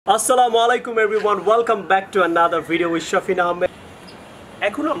আসসালামু আলাইকুম everyone, welcome back to another video with Shafin Ahmed.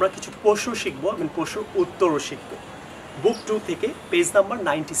 এখন আমরা কিছু প্রশ্ন শিখবো, প্রশ্ন উত্তরও শিখবো বুক 2 থেকে page number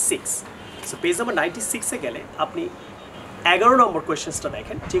 96। So page number 96-এ গেলে আপনি 11 নম্বর কোয়েশ্চেন্সটা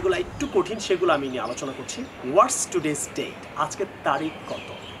দেখেন, যেগুলো একটু কঠিন, সেগুলো আমি নিয়ে আলোচনা করছি। হোয়াটস টুডেজ ডেট? আজকের তারিখ কত?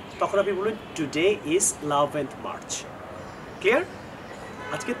 তখন আপনি বলবেন today is 11th March. Clear?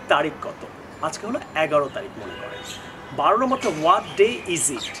 আজকের তারিখ কত? আজকে হলো 11 তারিখ মনে করেন। 12 নম্বরটা হোয়াট ডে ইজ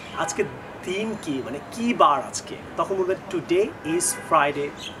ইট? আজকে দিন কি, মানে কি বার আজকে? তখন বলবেন টুডে ইজ ফ্রাইডে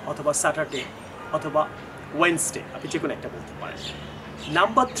অথবা স্যাটারডে অথবা ওয়েডনেসডে, আপনি যে কোনো একটা বলতে পারেন।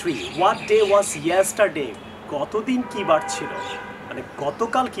 Number 3, what day was yesterday? গতদিন কি বার ছিল, মানে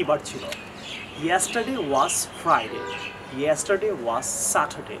গতকাল কি বার ছিল? ইয়েস্টারডে ওয়াজ ফ্রাইডে, ইয়েস্টারডে ওয়াজ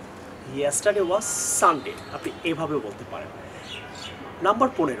স্যাটারডে, ইয়েস্টারডে ওয়াজ সানডে, আপনি এভাবেও বলতে পারেন। Number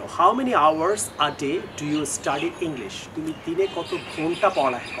 15, how many hours a day do you study English? তুমি দিনে কত ঘন্টা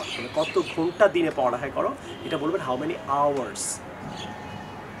পড়ালেখা করো, মানে কত ঘন্টা দিনে পড়ালেখা করো, এটা বলবেন how many hours.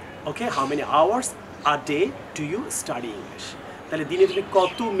 Okay, how many hours a day do you study English? তাহলে দিনে তুমি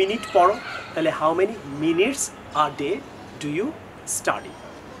কত মিনিট পড়ো, তাহলে how many minutes a day do you study.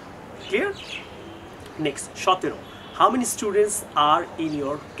 Clear? Next 17, how many students are in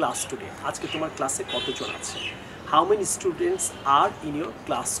your class today? আজকে তোমার ক্লাসে কতজন আছে? How many students are in your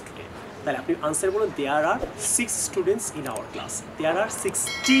class today? তাহলে আপনি আনসার বলুন there are 6 students in our class, there are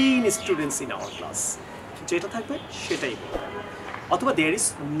 16 students in our class, যেটা থাকবে সেটাই বলবেন। অথবা there is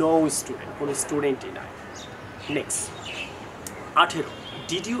no student, কোনো স্টুডেন্টই নাই। Next 18,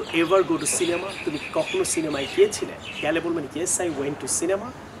 did you ever go to cinema? তুমি কখনো সিনেমায় গিয়েছিলে? গেলে বলবেন yes I went to cinema,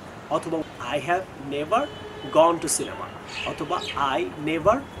 অথবা I have never gone to cinema, অথবা I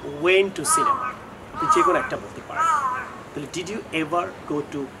never went to cinema, যে কোনো একটা বলতে পারেন। তাহলে did you ever go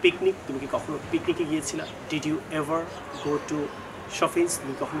to picnic? তুমি কি কখনো পিকনিকে গিয়েছিলা? Did you ever go to শপিংস?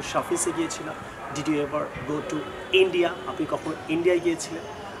 তুমি কখনো শপিংসে গিয়েছিলা? Did you ever go to India? আপনি কখনো ইন্ডিয়ায় গিয়েছিলেন?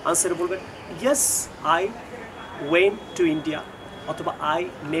 আনসারে বলবেন yes I went to India, অথবা I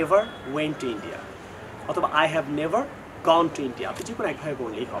never went to India, অথবা I have never gone to India, আপনি যে কোনো একভাবে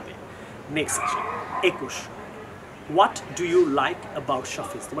বললেই হবে। নেক্সট আসেন 21, what do you like about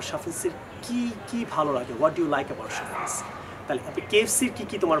শপিংস? তোমার শপিংসের কি ভালো লাগে? What do you like about শপিংস? তাহলে আপনি কেএফসির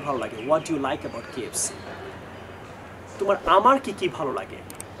কি তোমার ভালো লাগে? What do you like about KFC? তোমার আমার কি ভালো লাগে,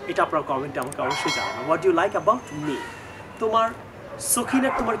 এটা আপনার কমেন্টে আমাকে অবশ্যই জানাবেন। What do you like about me? তোমার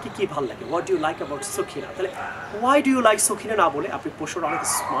সখিনার তোমার কি ভালো লাগে? What do you like about Sakhina? তাহলে why do you like Sakhina না বলে আপনি প্রশ্নটা অনেক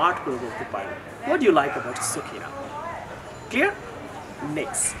স্মার্ট করে বলতে পারেন what do you like about Sakhina. Clear?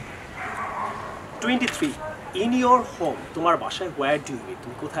 Next 23, in your home, তোমার বাসায় হোয়ার ডু ইউ ইট?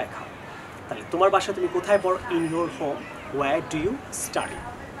 তুমি কোথায় খাও? তাহলে তোমার বাসায় তুমি কোথায় পড়ো? In your home. Where do you study?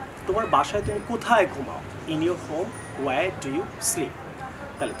 তোমার বাসায় তুমি কোথায় ঘুমাও? In your home. Where do you sleep?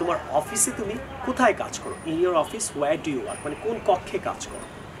 তাহলে তোমার অফিসে তুমি কোথায় কাজ করো? In your office. Where do you work? মানে কোন কক্ষে কাজ করো,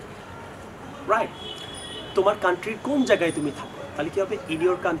 রাইট? তোমার কান্ট্রির কোন জায়গায় তুমি থাকো? তাহলে কি হবে? In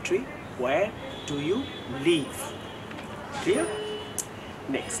your country. Where do you leave? Clear?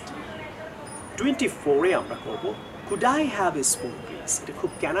 Next 24-এ আমরা করবো could I have a spoon please? এটা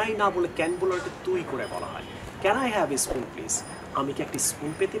খুব ক্যান আই না বলে ক্যান বলে এটা তুই করে বলা হয়। Can I have a spoon please? আমি কি একটি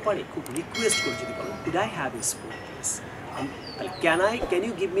স্পুন পেতে পারি? খুব রিকোয়েস্ট করে যদি বলেন could I have a spoon please, তাহলে can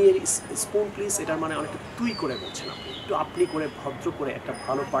you give me a spoon please, এটার মানে অনেকটা তুই করে বলছেন আপনি, একটু আপনি করে ভদ্র করে। একটা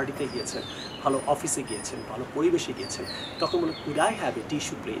ভালো পার্টিতে গিয়েছেন, ভালো অফিসে গিয়েছেন, ভালো পরিবেশে গিয়েছেন, তখন বলে could I have a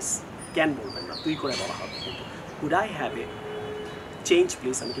tissue please? Can বলবেন না, তুই করে বলা হবে। কিন্তু could I have a change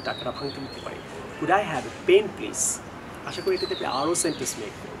please? আমি কি টাকাটা ভাঙতে দিতে পারি? Could I have a pen please? আশা করি এটাতে আরও সেন্টেন্স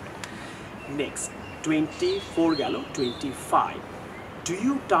মেক করবে। নেক্সট 24 গেল। 25, do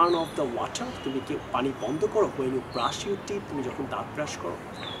you turn off the water? তুমি কি পানি বন্ধ করো? When you brush your teeth? তুমি যখন দাঁত ব্রাশ করো।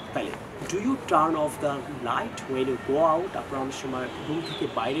 তাহলে do you turn off the light when you go out? আপনার অনেক সময় রুম থেকে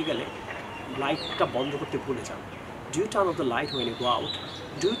বাইরে গেলে লাইটটা বন্ধ করতে ভুলে যান। Do you turn off the light when you go out?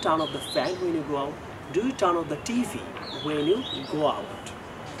 Do you turn off the fan when you go out? Do you turn off the TV when you go out?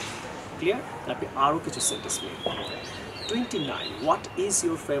 Clear? আপনি আরও কিছু sentence make করবেন। 29, what is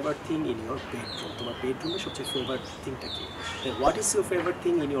your favourite thing in your bedroom? তোমার বেডরুমের সবচেয়ে favourite থিংটা কি? What is your favourite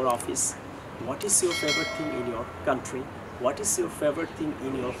thing in your office? What is your favourite thing in your country? What is your favourite thing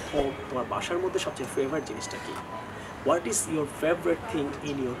in your home? তোমার বাসার মধ্যে সবচেয়ে favourite জিনিসটা কি? What is your favourite thing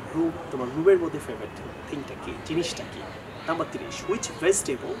in your room? তোমার রুমের মধ্যে favourite থিংটা কি, জিনিসটা কি? Number 30, which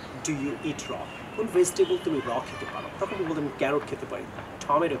vegetable do you ইট র? কোন ভেজিটেবল তুমি র খেতে পারো? তখন বলতে আমি ক্যারট খেতে পারি,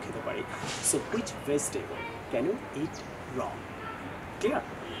 টমেটো খেতে পারি। So which vegetable can you ইট র? ক্লিয়ার?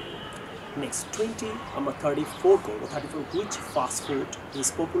 নেক্সট 20, আমরা 34 করবো। 34, which fast food is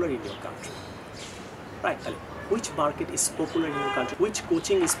popular in your country? Right? তাহলে which market is popular in your country, which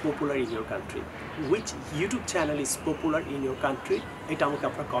coaching is popular in your country, which YouTube channel is popular in your country, এটা আমাকে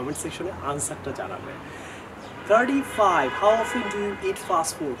আপনার comment সেকশনে আনসারটা জানাবেন। 35, how often do you eat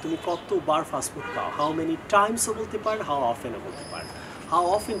fast food? তুমি কতবার fast food খাও? How many times ও বলতে পারেন, how often ও বলতে পারেন। How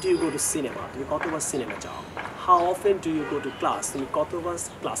often do you go to cinema? তুমি কতবার সিনেমা যাও? How often do you go to class? তুমি কতবার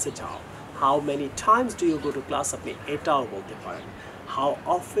ক্লাসে যাও? How many times do you go to class? আপনি এটাও বলতে পারেন। How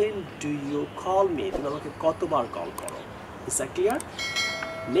often do you call me? তুমি আমাকে কতবার কল করো? Is that clear?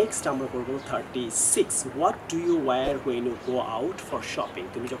 Next আমরা করব 36. What do you wear when you go out for shopping?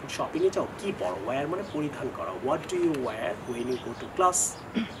 তুমি যখন শপিং এ যাও কি পরো? wear মানে পরিধান করা। What do you wear when you go to class?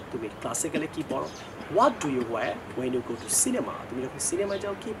 তুমি ক্লাসে গেলে কি পরো? What do you wear when you go to cinema? তুমি যখন সিনেমা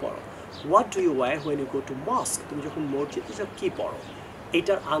যাও কি পরো? What do you wear when you go to mosque? তুমি যখন মসজিদে যাও কি পরো?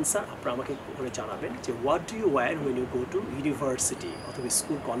 এটার আনসার আপনারা আমাকে করে জানাবেন যে what do you wear when you go to university অথবা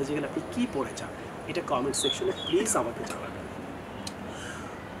স্কুল কলেজে গেলে আপনি কি পরে যান? এটা কমেন্ট সেকশনে প্লিজ আমাকে জানাবেন।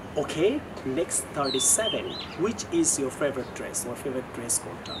 Okay, next 37. Which is your favorite dress? Your favorite dress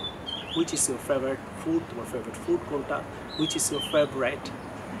কোনটা? Which is your favorite food? Your favorite food কোনটা? Which is your favorite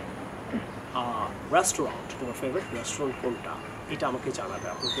restaurant? Your favorite restaurant কোনটা? এটা আমাকে জানাবে।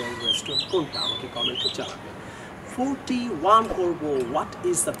 আপনার favorite restaurant কোনটা? আমাকে কমেন্টে জানাবেন। 41 করব। What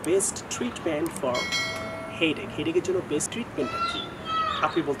is the best treatment for headache? হেডেকের জন্য বেস্ট ট্রিটমেন্টটা কি?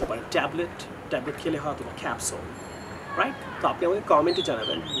 আপনি বলতে পারেন ট্যাবলেট খেলে হয় অথবা ক্যাপসুল, রাইট? তো আপনি আমাকে কমেন্টে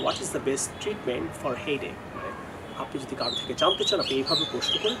জানাবেন what is the best treatment for headache. মানে আপনি যদি কারো থেকে জানতে চান আপনি এইভাবে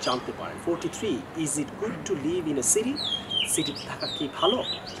প্রশ্ন করে জানতে পারেন। 43, is it good to live in a city? সিটিতে থাকা কি ভালো?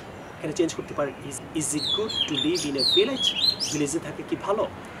 এখানে চেঞ্জ করতে পারেন is it good to live in a village? ভিলেজে থাকা কি ভালো?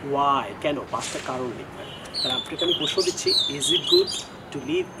 ওয়াই, কেন? 5টা কারণ লিখবেন। তাহলে আপনাকে আমি প্রশ্ন দিচ্ছি is it good to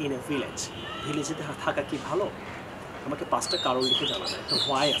live in a village? ভিলেজে থাকা কি ভালো? আমাকে 5টা কারণ লিখে জানাবেন। একটা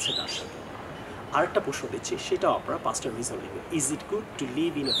ওয়াই আছে তার সাথে। আরেকটা প্রশ্ন দিচ্ছি সেটাও আপনারা 5টা রিজন লিখবেন। Is it good to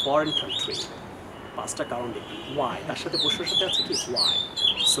live in a foreign country? 5টা কারণ লিখবেন। ওয়াই, তার সাথে প্রশ্নের সাথে আছে কি Y.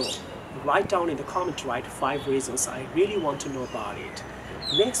 So write down in the comment, write 5 reasons I really want to know about it.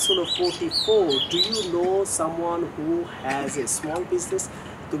 Next হলো 44, do you know someone who has a small business?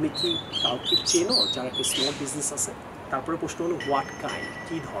 তুমি কি কাউকে চেনো যারা কি স্মল বিজনেস আছে? তারপরে প্রশ্ন হলো হোয়াট কাইন্ড,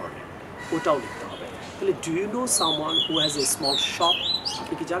 কি ধরনের, ওটাও লিখতে হবে। তাহলে do you know someone who has a small shop?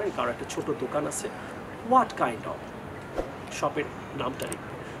 আপনি কি জানেন কারো একটা ছোট দোকান আছে? হোয়াট কাইন্ড অফ, শপের নামটা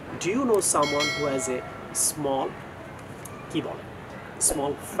লিখবে। Do you know someone who has a small, কি বলে,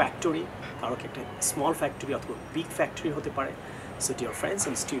 স্মল ফ্যাক্টরি? কারো কি একটা স্মল ফ্যাক্টরি অথবা বিগ ফ্যাক্টরি হতে পারে। So dear friends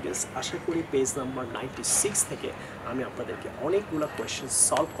and students, আশা করি পেজ নাম্বার 96 থেকে আমি আপনাদেরকে অনেকগুলো কোয়েশ্চেন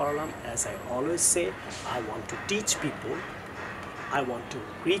সলভ করালাম। As I always say, I want to teach people, I want to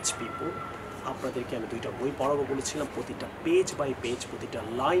reach people. আপনাদেরকে আমি 2টা বই পড়াবো বলেছিলাম, প্রতিটা পেজ বাই পেজ, প্রতিটা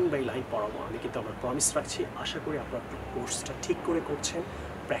লাইন বাই লাইন পড়াবো। আমি কিন্তু আমার প্রমিস রাখছি। আশা করি আপনার কোর্সটা ঠিক করে করছেন,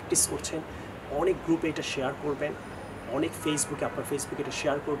 প্র্যাকটিস করছেন। অনেক গ্রুপে এটা শেয়ার করবেন, অনেক ফেসবুকে, আপনার ফেসবুকে এটা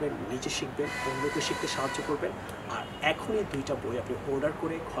শেয়ার করবেন, নিজে শিখবেন, অন্যকে শিখতে সাহায্য করবেন। আর এখনই 2টা বই আপনি অর্ডার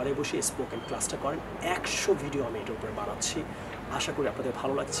করে ঘরে বসে স্পোকেন ক্লাসটা করেন। 100 ভিডিও আমি এটার উপরে বানাচ্ছি। আশা করি আপনাদের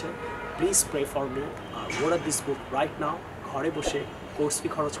ভালো লাগছে। Please pray for me R order this book right now. ঘরে বসে কোর্স ফি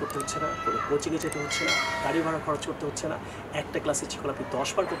খরচ করতে হচ্ছে না, কোনো কোচিংয়ে যেতে হচ্ছে না, গাড়ি ভাড়া খরচ করতে হচ্ছে না। একটা ক্লাসে শিখন আপনি 10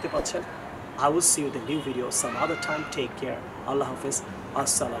 বার করতে পারছেন। I will see you in the new video some other time. Take care. Allah Hafiz.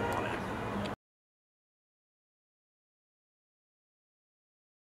 Assalamu alaikum.